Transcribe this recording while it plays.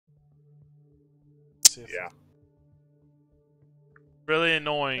see if Yeah. really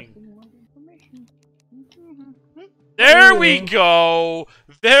annoying. There we Ooh. go!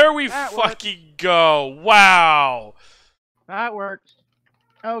 There we That fucking go! Wow! That works.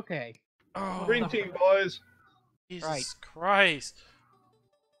 Okay. Oh, Green team, boys. Jesus Right. Christ.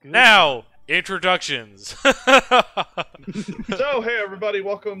 Good. Now, introductions. So, hey everybody,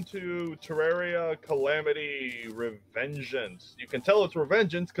 welcome to Terraria Calamity Revengeance. You can tell it's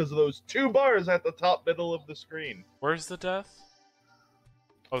Revengeance because of those two bars at the top middle of the screen. Where's the death?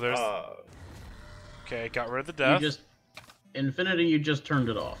 Oh, there's... Okay, got rid of the You death. just Infinity. You just turned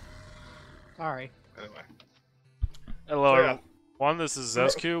it off. Sorry. Anyway. Hello, So, yeah. everyone. This is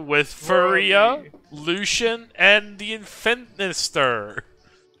Zescu with We're Furia, the- Lucian, and the Infinister.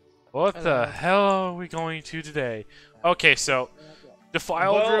 What the Hello. hell are we going to today? Okay, so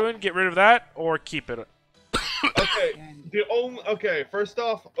Defiled Well- Ruin, get rid of that, or keep it. Okay, And first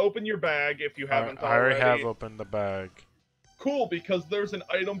off, open your bag if you haven't I already already. have opened the bag. Cool, because there's an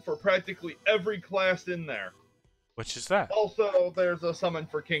item for practically every class in there. Which is that? Also, there's a summon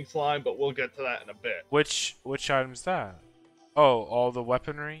for King Slime, but we'll get to that in a bit. Which item's that? Oh, all the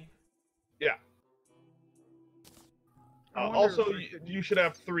weaponry? Yeah. I wonder Also, if you should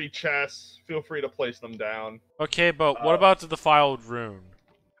have 3 chests. Feel free to place them down. Okay, but what about the Defiled Rune?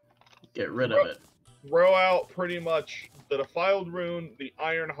 Get rid of it. Throw out pretty much the Defiled Rune, the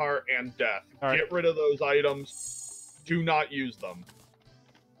Iron Heart, and Death. Alright. Get rid of those items. Do not use them.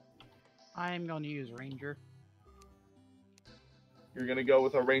 I am going to use Ranger. You're gonna go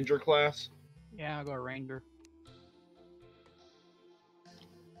with a Ranger class? Yeah, I'll go Ranger.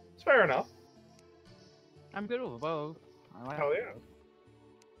 It's fair enough. I'm good with both. I like Hell yeah.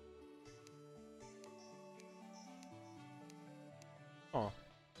 Oh.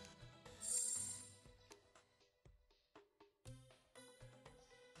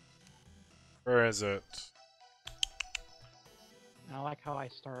 Where is it? I like how I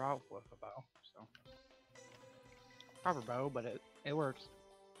start out with a bow. So proper bow, but it works.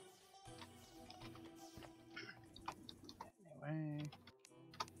 Anyway.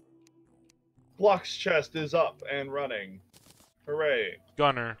 Block's chest is up and running. Hooray.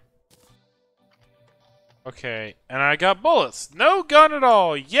 Gunner. Okay, and I got bullets. No gun at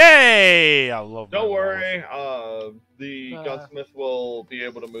all. Yay! I love. Don't my worry, the Uh. gunsmith will be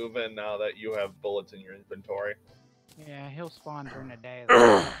able to move in now that you have bullets in your inventory. Yeah, he'll spawn during the day.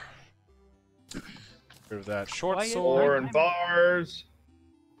 though. bullets. Rid of that short Why you- sword. Or in bars.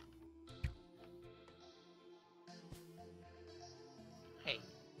 Hey,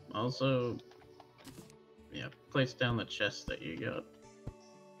 Also, yeah, place down the chest that you got.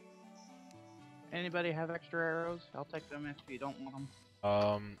 anybody have extra arrows? I'll take them if you don't want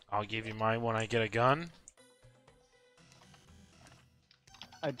them. I'll give you mine when I get a gun.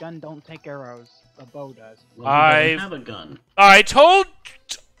 A gun don't take arrows. A bow does. Well, he I've- doesn't have a gun. I told.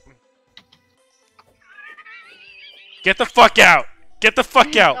 Get the fuck out! Get the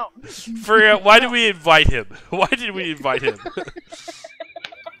fuck out! No. Furia, why did we invite him? Why did we invite him?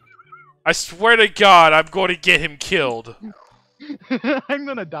 I swear to God, I'm going to get him killed. I'm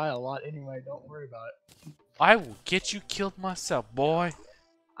gonna die a lot anyway, don't worry about it. I will get you killed myself, boy.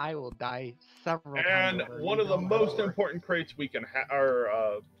 I will die several And times. over, one you of the don't most worry. important crates we can have,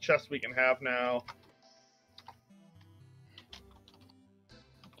 or chests we can have now.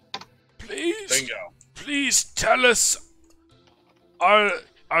 Please, Bingo. please tell us our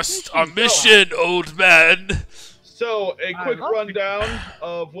mission, old man. So, a I quick love rundown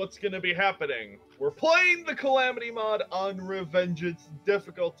of what's going to be happening. We're playing the Calamity mod on Revengeance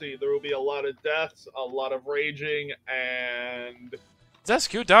difficulty. There will be a lot of deaths, a lot of raging, and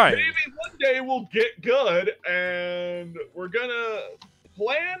Zescu died. maybe one day we'll get good, and we're gonna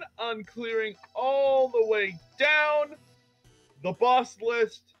plan on clearing all the way down the boss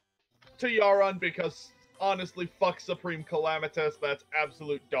list to Yaron, because honestly, fuck Supreme Calamitous, that's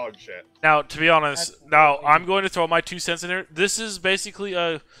absolute dog shit. Now, to be honest, That's now really- I'm going to throw my 2 cents in there. This is basically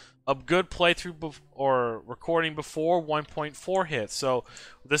a good playthrough or recording before 1.4 hits. So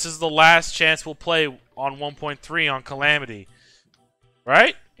this is the last chance we'll play on 1.3 on Calamity,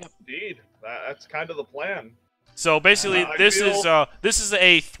 right? Indeed, that's kind of the plan. So basically, I this feel- is a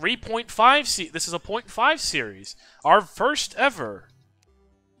 3.5. This is a 0.5 series, our first ever.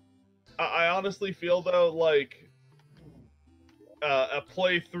 I honestly feel though like a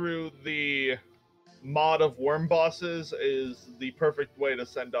playthrough the mod of worm bosses is the perfect way to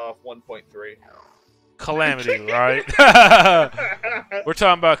send off 1.3. Calamity, right? We're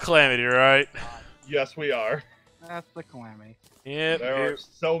talking about Calamity, right? Yes, we are. That's the Calamity. Yep. There are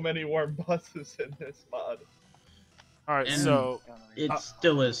so many worm bosses in this mod. All right, And- so It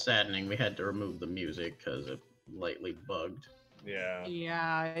still is saddening. We had to remove the music because it lightly bugged. Yeah.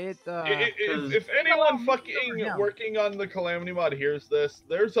 Yeah, If anyone fucking working on the Calamity mod hears this,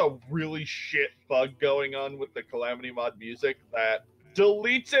 there's a really shit bug going on with the Calamity mod music that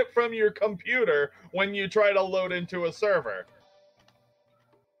deletes it from your computer when you try to load into a server.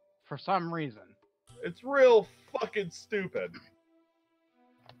 for some reason. It's real fucking stupid.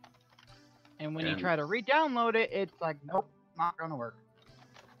 And when you And- try to re-download it, it's like, nope, not gonna work.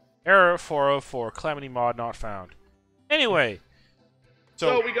 error 404, Calamity mod not found. Anyway,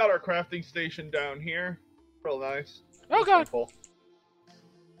 So we got our crafting station down here. Real nice. Oh, God. Simple.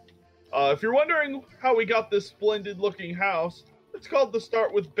 If you're wondering how we got this splendid looking house, it's called the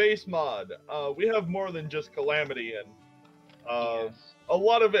Start With Base mod. We have more than just Calamity, and Yes. a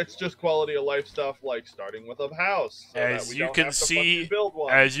lot of it's just quality of life stuff like starting with a house. So As that we you don't can have to see- fucking build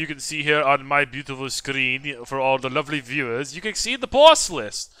one. as you can see here on my beautiful screen for all the lovely viewers, you can see the boss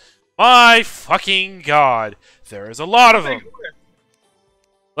list. My fucking god, there is a lot of them.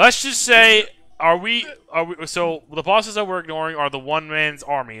 Let's just say, are we? So the bosses that we're ignoring are the one man's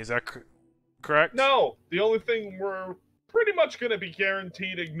army. Is that correct? No, the only thing we're pretty much going to be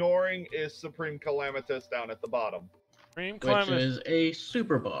guaranteed ignoring is Supreme Calamitous down at the bottom. Supreme Which Calamity. is a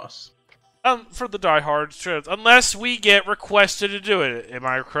super boss. For the diehards, unless we get requested to do it. Am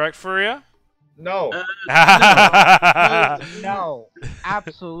I correct, Furia? No. No,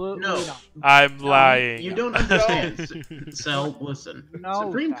 absolutely No. not. I'm lying. You don't understand. Cell, listen. No,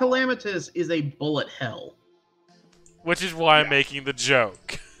 Supreme Sal. Calamitous is a bullet hell. Which is why I'm making the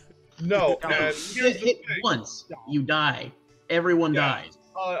joke. No. No, And you here's get the hit thing. once, you die. Everyone Yeah. dies.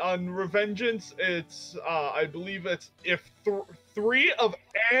 On Revengeance, it's, I believe it's if 3 of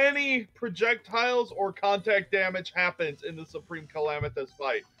any projectiles or contact damage happens in the Supreme Calamitous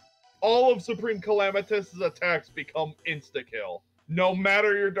fight, all of Supreme Calamitous' attacks become insta-kill. No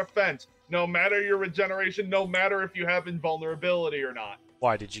matter your defense, no matter your regeneration, no matter if you have invulnerability or not.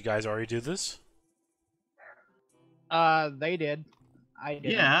 Why did you guys already do this? They did. I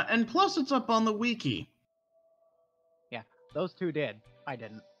did. Yeah, and plus it's up on the wiki. Those two did. I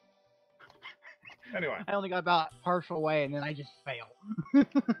didn't. Anyway, I only got about partial way, and then I just failed.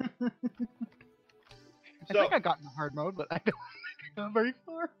 I So- think I got in the hard mode, but I don't go very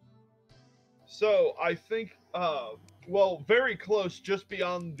far. so I think, well, very close, just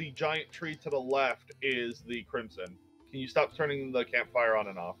beyond the giant tree to the left, is the Crimson. Can you stop turning the campfire on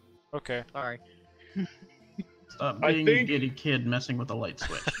and off? Okay. Sorry. Stop I being think- a giddy kid messing with a light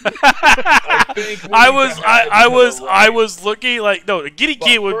switch. I think we I need was to head I to the was I right. was looking like no a giddy But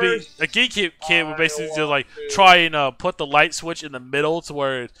kid would be first, a giddy kid would basically I just want like to- try and put the light switch in the middle to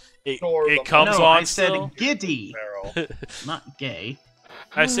where it Store the comes no, on I said still. giddy, Barrel. not gay.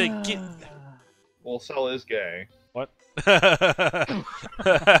 I said get Well, Cell is gay. what? You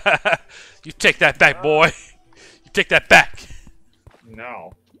take that back, boy. You take that back.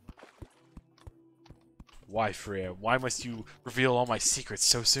 No. Why, Freya? Why must you reveal all my secrets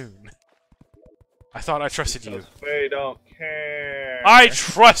so soon? I thought I trusted you. Because they don't care. I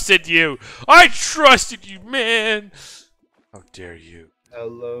trusted you! I trusted you, man! How dare you?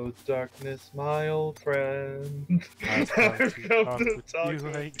 Hello, darkness, my old friend. I've I've come to talk with talk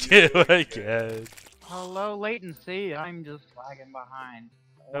you with again. Hello, latency. I'm just lagging behind.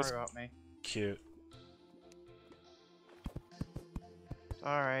 Don't That's- worry about me. Cute.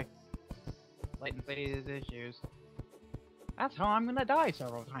 Sorry. Latency is issues. That's how I'm gonna die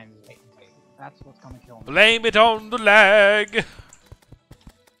several times. Latency. That's what's gonna kill me. Blame it on the lag.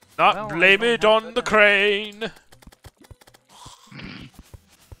 Not Well, I blame don't it have on to the now. crane.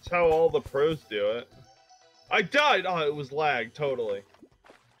 That's how all the pros do it. I died! Oh, it was lag, totally.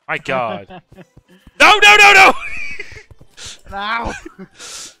 My god. No, no, no, no! Ow!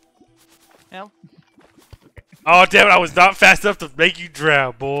 Well, Oh, damn it, I was not fast enough to make you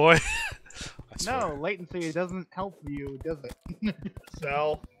drown, boy. I no, swear. latency doesn't help you, does it?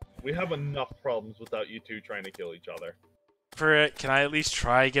 Sal, we have enough problems without you two trying to kill each other. For it, can I at least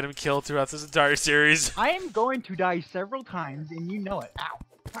try and get him killed throughout this entire series? I am going to die several times, and you know it.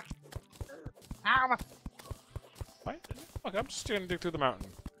 Ow! Ow! What? Look, I'm just gonna dig through the mountain.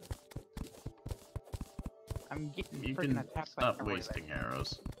 I'm getting You freaking can attacked by stop everything. wasting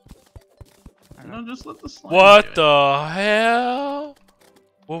arrows. I know. No, just let the slime What do it. the hell?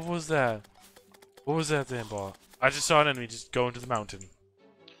 What was that? What was that then, ball? I just saw an enemy just go into the mountain.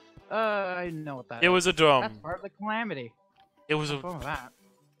 I know what that It is. was a That's drum. part of the calamity. It was What's a wrong with that?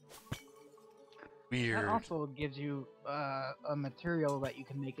 That weird. also gives you a material that you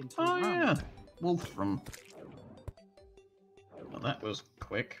can make into Oh armor. yeah, Wolfram. Well, that was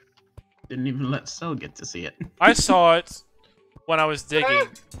quick. Didn't even let Cell get to see it. I saw it when I was digging.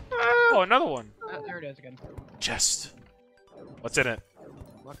 Oh, another one. There it is again. Chest. What's in it?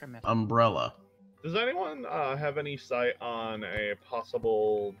 Look, I missed. Umbrella. Does anyone have any sight on a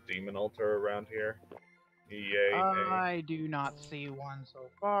possible demon altar around here? Yay. I do not see one so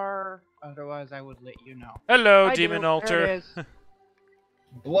far. Otherwise, I would let you know. Hello, I demon do. altar. There it is.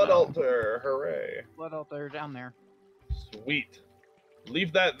 Blood altar, hooray. Blood altar down there. Sweet.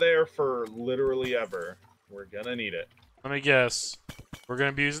 Leave that there for literally ever. We're gonna need it. Let me guess. We're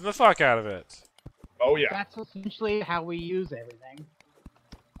gonna be using the fuck out of it. Oh yeah. That's essentially how we use everything.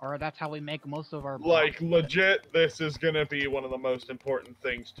 Or that's how we make most of our Like, blocks. legit, this is gonna be one of the most important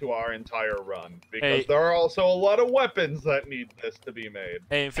things to our entire run. Because Hey. there are also a lot of weapons that need this to be made.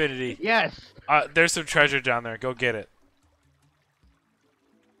 Hey, Infinity. Yes! There's some treasure down there. Go get it.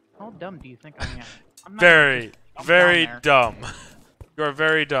 How dumb do you think I am? I'm not Very, just jump very down there. dumb. You're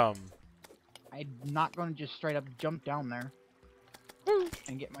very dumb. I'm not going to just straight up jump down there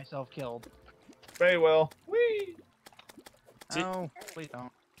and get myself killed. Faye will. Whee! See- Oh, please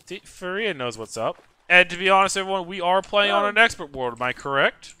don't. See, Furia knows what's up. And to be honest, everyone, we are playing on an expert world. Am I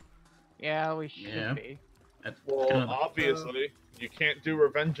correct? Yeah, we should Yeah. be. That's Well, kind of the- obviously, you can't do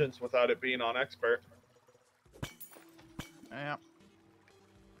Revengeance without it being on expert. Yeah.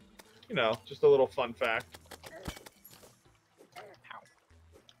 You know, just a little fun fact.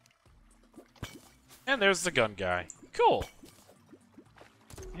 And there's the gun guy. Cool.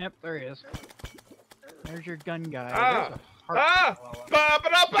 Yep, there he is. There's your gun guy. Ah! There's a heart Ah! to swallow.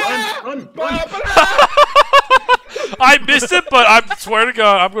 Ba-ba-da-ba! Run, run, run! Ba-ba-da! I missed it, but I swear to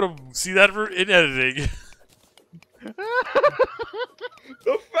God, I'm gonna see that in editing.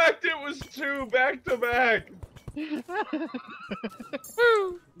 The fact it was 2 back to back.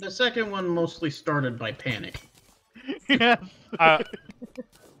 The second one mostly started by panic. Yes.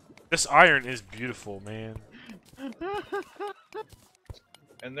 This iron is beautiful, man.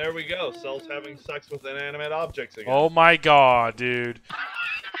 And there we go. Cell's having sex with inanimate objects again. Oh my God, dude.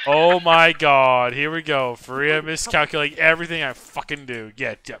 Oh my God. Here we go. Furia miscalculating everything I fucking do.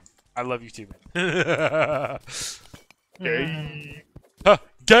 Yeah, I love you too, man. Gay. Huh,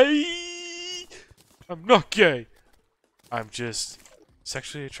 gay! I'm not gay. I'm just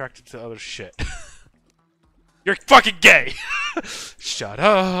sexually attracted to other shit. You're fucking gay! Shut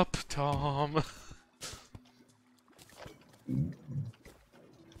up, Tom.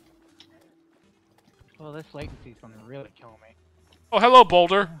 Well, this latency's gonna really kill me. Oh, hello,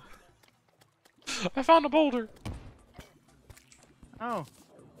 boulder. I found a boulder. Oh.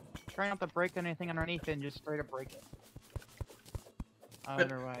 Try not to break anything underneath it and just straight up break it.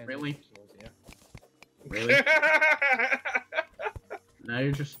 Otherwise, Really? it kills you. Really? Now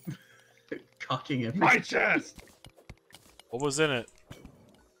you're just cocking everything. My chest. What was in it?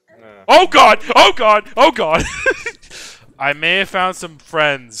 Uh, Oh God! Oh God! Oh God! I may have found some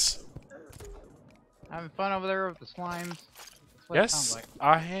friends. Having fun over there with the slimes. That's what it sounds Yes, like.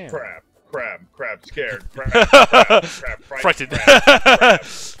 I am. crab, scared, crab, Frightened.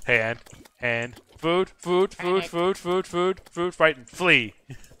 crab. Hand. Food. Frightened. Flee.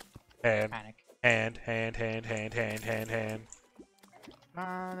 Hand. Panic. Hand.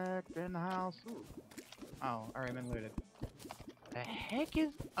 Panic in the house. Ooh. Oh, already been looted. The heck is...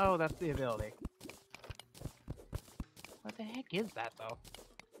 Oh, that's the ability. What the heck is that, though?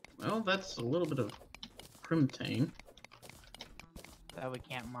 Well, that's a little bit of primtane. That we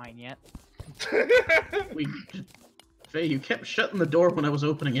can't mine yet. We, Faye, you kept shutting the door when I was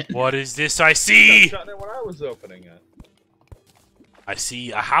opening it. What is this I see? Shutting it when I was opening it. I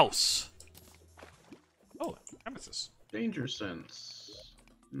see a house. Oh, amethyst. Danger sense.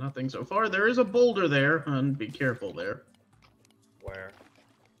 Nothing so far. There is a boulder there, and be careful there. Where?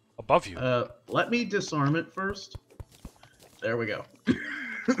 Above you. Let me disarm it first. There we go.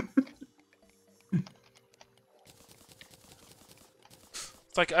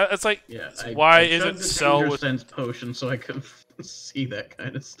 It's like. Yeah. Why I isn't chugged the Cell danger with? sense potion so I could see that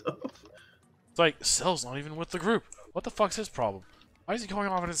kind of stuff? It's like Cell's not even with the group. What the fuck's his problem? Why is he going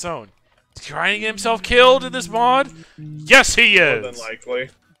off on his own? Is he trying to get himself killed in this mod? Yes, he More is. than likely.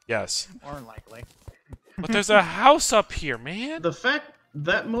 Yes. More than likely. But there's a house up here, man. The fact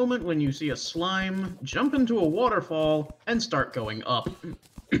that moment when you see a slime jump into a waterfall and start going up.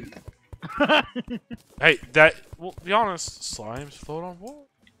 Hey, well, be honest, slimes float on water.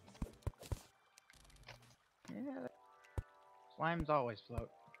 Yeah. Slimes always float.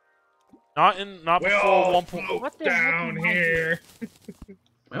 Not We before all 1. float What the heck down am I here.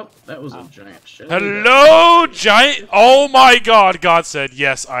 Well, that was a giant shell. Hello, giant. Oh my God! God said,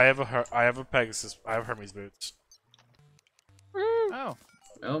 yes. I have a Pegasus. I have Hermes boots. Oh.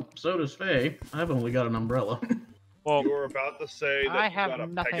 Well, so does Faye. I've only got an umbrella. Well, You were about to say that I you have got a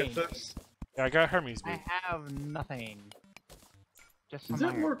nothing. Pegasus? yeah, I got Hermes I meat. have nothing. Just some Is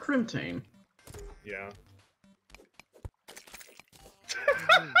that iron. more Crimtane? Yeah.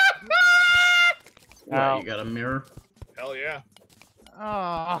 Why, Ow. you got a mirror? Hell yeah.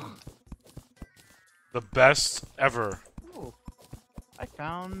 Oh. The best ever. Ooh. I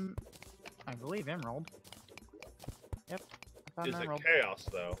found, I believe, emerald. Yep. I found Is an it emerald. chaos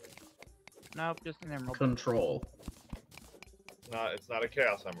though? Nope, just an emerald. Control. It's not a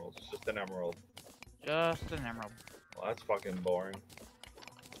chaos emerald. It's just an emerald. Just an emerald. Well, that's fucking boring.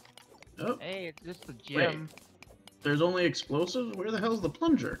 Oh, Hey, it's just a gem. there's only explosives? Where the hell's the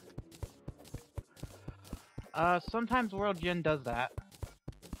plunger? Sometimes World Gen does that.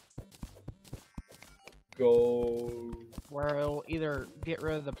 Go. Where it'll either get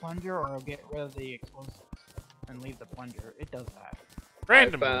rid of the plunger or it'll get rid of the explosives and leave the plunger. It does that.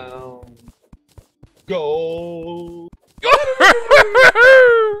 Random. I found gold. Go!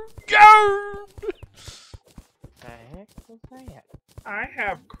 The heck was that? I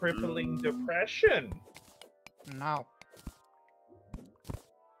have crippling depression. No.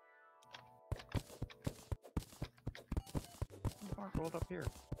 More gold up here.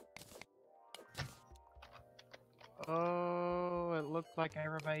 Oh, it looks like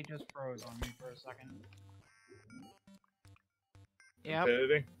everybody just froze on me for a second. Yep.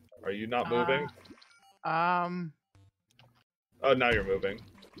 Infinity? Are you not moving? Oh, now you're moving.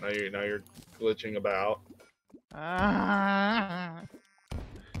 Now you're glitching about.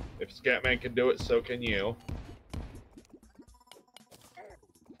 If Scatman can do it, so can you.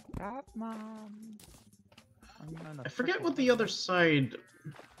 Got mom. I forget what the other side...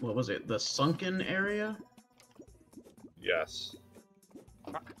 What was it? The sunken area? Yes.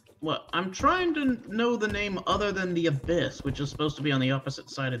 What? I'm trying to know the name other than the Abyss, which is supposed to be on the opposite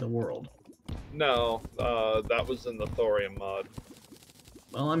side of the world. No, that was in the thorium mod.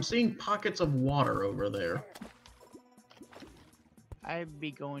 Well, I'm seeing pockets of water over there. I'd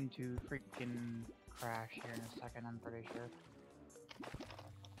be going to freaking crash here in a second, I'm pretty sure.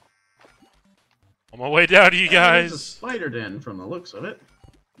 On my way down to you There's a guys. spider den from the looks of it.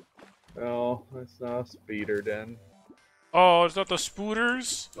 No, it's not a speeder den. Oh, it's not the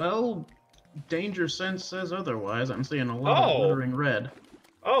spooters? Well, Danger Sense says otherwise. I'm seeing a lot of glittering red.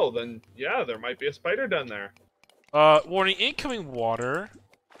 Oh, then yeah, there might be a spider den there. Warning, incoming water.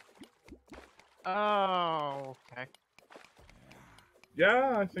 Oh, okay.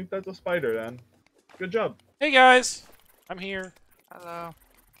 Yeah, I think that's a spider den. Good job. Hey guys, I'm here. Hello.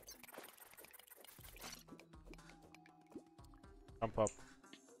 Jump up.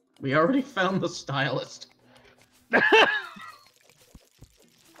 We already found the stylist.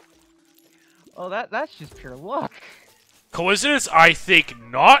 Oh, that's just pure luck. Coincidence? I think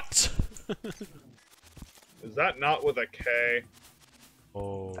not. Is that not with a K?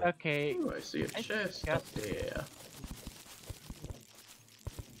 Oh. Okay. Ooh, I see a I chest got- up there.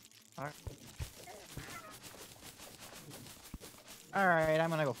 Alright, I'm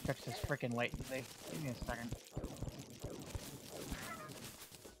gonna go fix this freaking latency. Give me a second.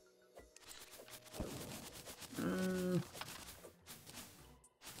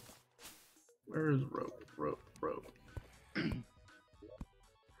 Where is rope? Rope.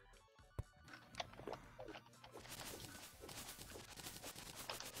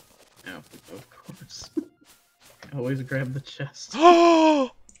 Oh, of course. I always grab the chest.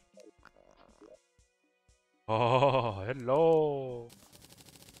 Oh, hello.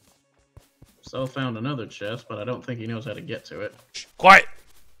 So found another chest, but I don't think he knows how to get to it. Shh, quiet.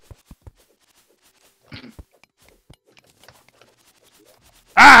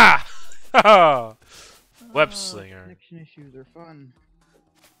 Ah! Web slinger. Connection issues are fun.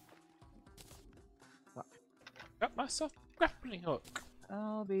 Got myself a grappling hook.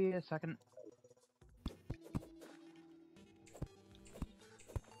 I'll be a second.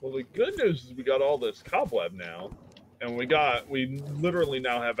 Well, the good news is we got all this cobweb now, and we literally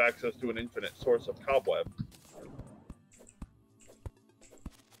now have access to an infinite source of cobweb.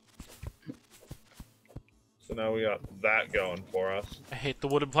 So now we got that going for us. I hate the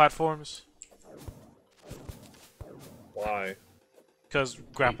wooden platforms. Why? Because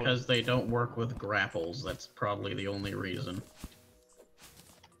grappling. Because they don't work with grapples, that's probably the only reason.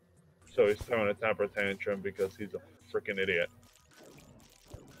 So he's throwing a temper tantrum because he's a freaking idiot.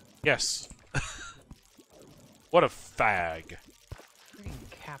 Yes. What a fag. Freaking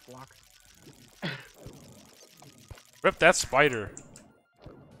cap lock. Rip that spider.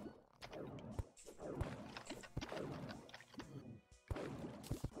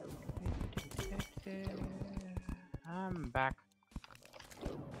 I'm back.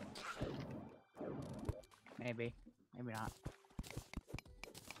 Maybe. Maybe not.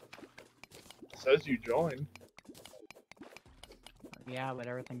 Says you joined. Yeah, but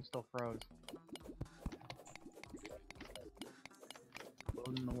everything still froze.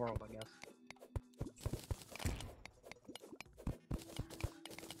 Alone in the world, I guess.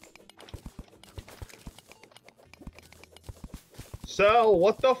 Cell,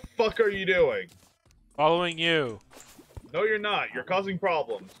 what the fuck are you doing? Following you. No, you're not. You're causing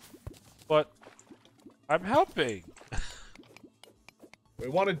problems. But I'm helping. We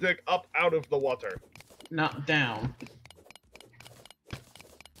want to dig up out of the water. Not down.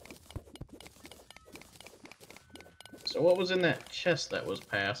 So what was in that chest that was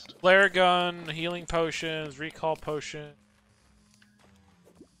passed? Flare gun, healing potions, recall potion.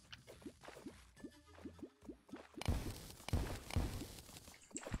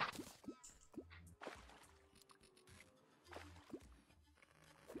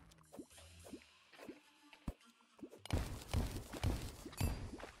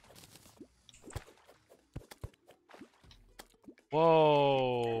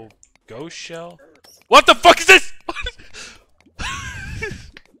 Whoa, ghost shell? What the fuck is this?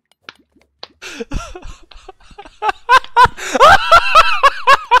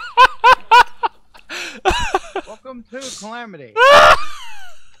 Welcome to Calamity.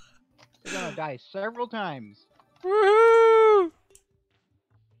 You're gonna die several times. Woohoo!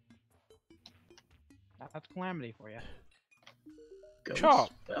 That's Calamity for you. Ghost Chop.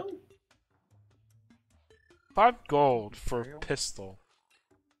 spell? 5 gold for Real? pistol.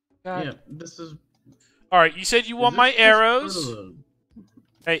 Yeah, this is. Alright, you said you want is my this just part of arrows. the-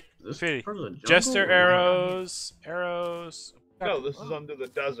 Hey, is this Fitty. part of the jungle, Jester or what? arrows. Arrows. No, this is under the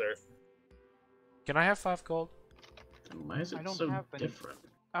desert. Can I have 5 gold? Then why is I it don't so have any. different?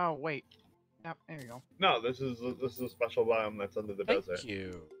 Oh, wait. Yep, there you go. No, this is a special biome that's under the Thank desert.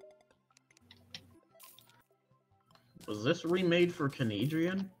 you. Was this remade for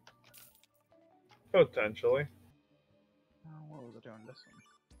Canedrian? Potentially. Oh, what was I doing this one?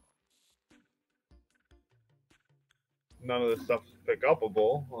 None of this stuff is pick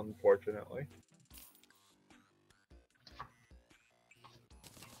upable, unfortunately.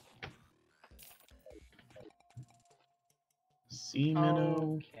 Sea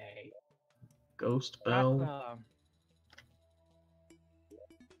Minnow, Okay. Ghost That's, Bell.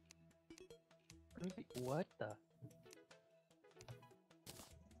 What the?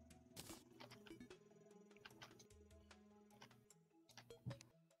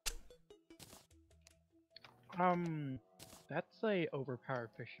 That's a overpowered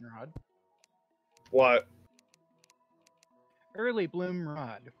fishing rod. What? Early bloom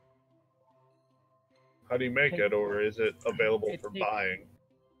rod. How do you make it, or is it available It for takes- buying?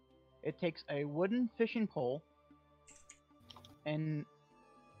 It takes a wooden fishing pole, and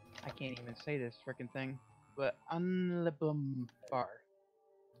I can't even say this frickin' thing, but unlibum bar.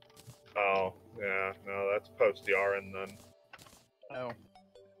 Oh, yeah, no, that's post Yarn then. Oh.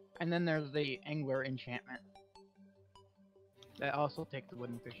 And then there's the angler enchantment. That also takes the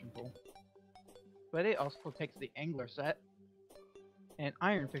wooden fishing pole. But it also takes the angler set, and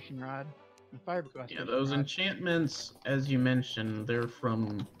iron fishing rod, and fiberglass Yeah, fishing those rod. enchantments, as you mentioned, they're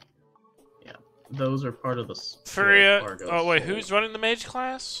from. Yeah, those are part of the. Furia. Fargo Oh, wait, Soul. who's running the mage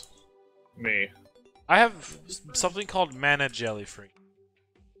class? Me. I have something called mana jelly free.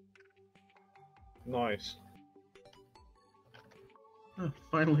 Nice. Oh,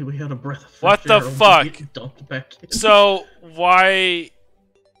 finally, we had a breath of What fresh the air when we fuck? get dumped back in. So, why...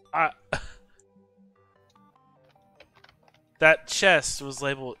 That chest was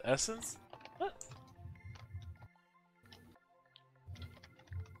labeled essence? What?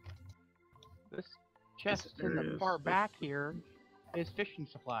 This chest Yes, in there the is. far back here is fishing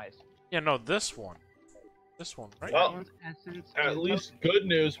supplies. Yeah, no, this one. This one, right? Well, That one's essence. At and least good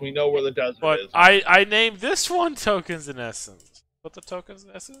news, we know where the desert But is. I named this one tokens in essence. What the tokens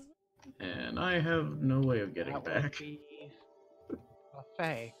in essence? And I have no way of getting that back. would be a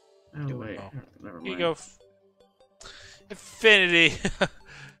Fae. Oh, do it. wait. Oh. Never Here you mind. go. Infinity. Did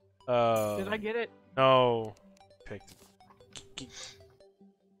I get it? No. Picked.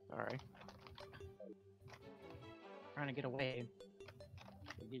 Sorry. Trying to get away.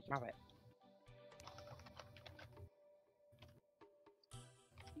 You drop it.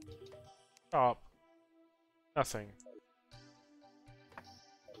 Oh. Nothing.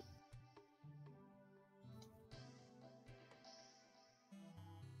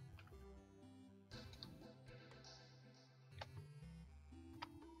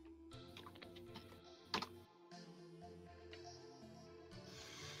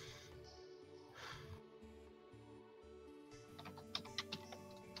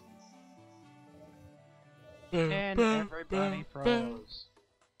 And everybody froze.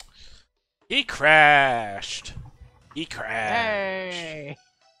 He crashed. He crashed. Hey!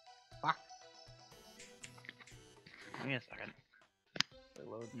 Fuck. Give me a second.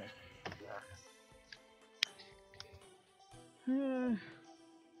 Reload this.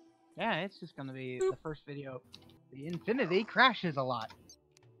 Yeah, it's just gonna be the first video. The Infinity crashes a lot.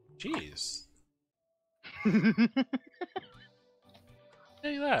 Jeez.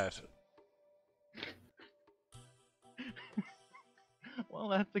 Hey, that. Well,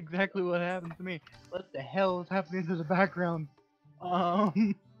 that's exactly what happened to me. What the hell is happening to the background? That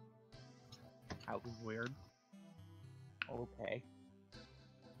was weird. Okay.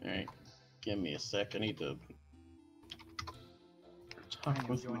 Alright, give me a sec. I need to talk I'm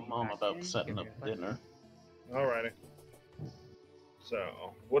with my joining mom back about in. setting Give up me a second. dinner. Alrighty.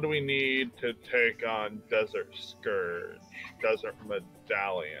 So, what do we need to take on Desert Scourge? Desert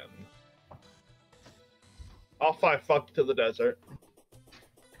Medallion. I'll fly fuck to the desert.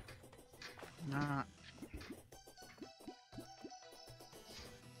 Nah.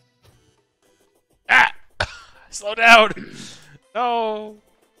 Ah! Slow down! No!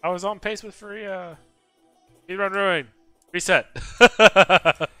 I was on pace with Furia. Speedrun ruin. Reset.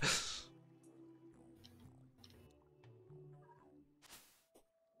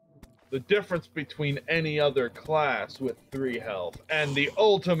 The difference between any other class with 3 health and the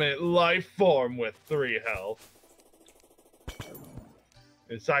ultimate life form with 3 health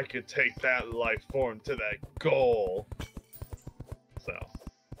is I could take that life form to that goal. So.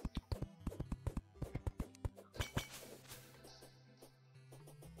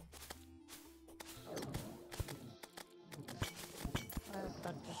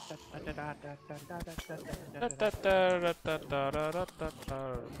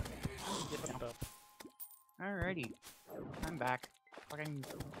 Alrighty. I'm back. Fucking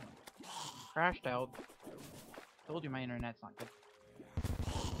crashed out. Told you my internet's not good.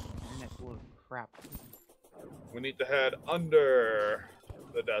 Internet's full of crap. We need to head under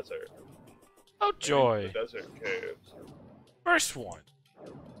the desert. Oh joy. The desert caves. First one.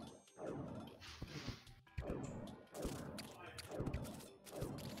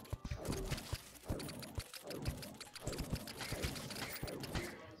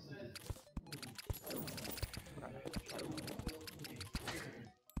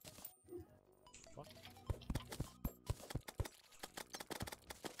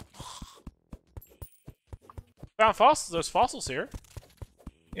 Found fossils. There's fossils here.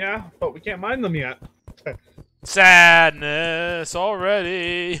 Yeah, but we can't mine them yet. Sadness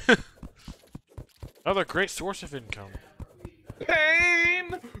already. Another great source of income.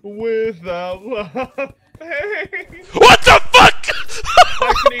 Pain without love. Pain. What the fuck?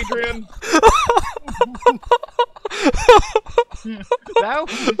 Action, Adrian. That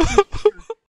was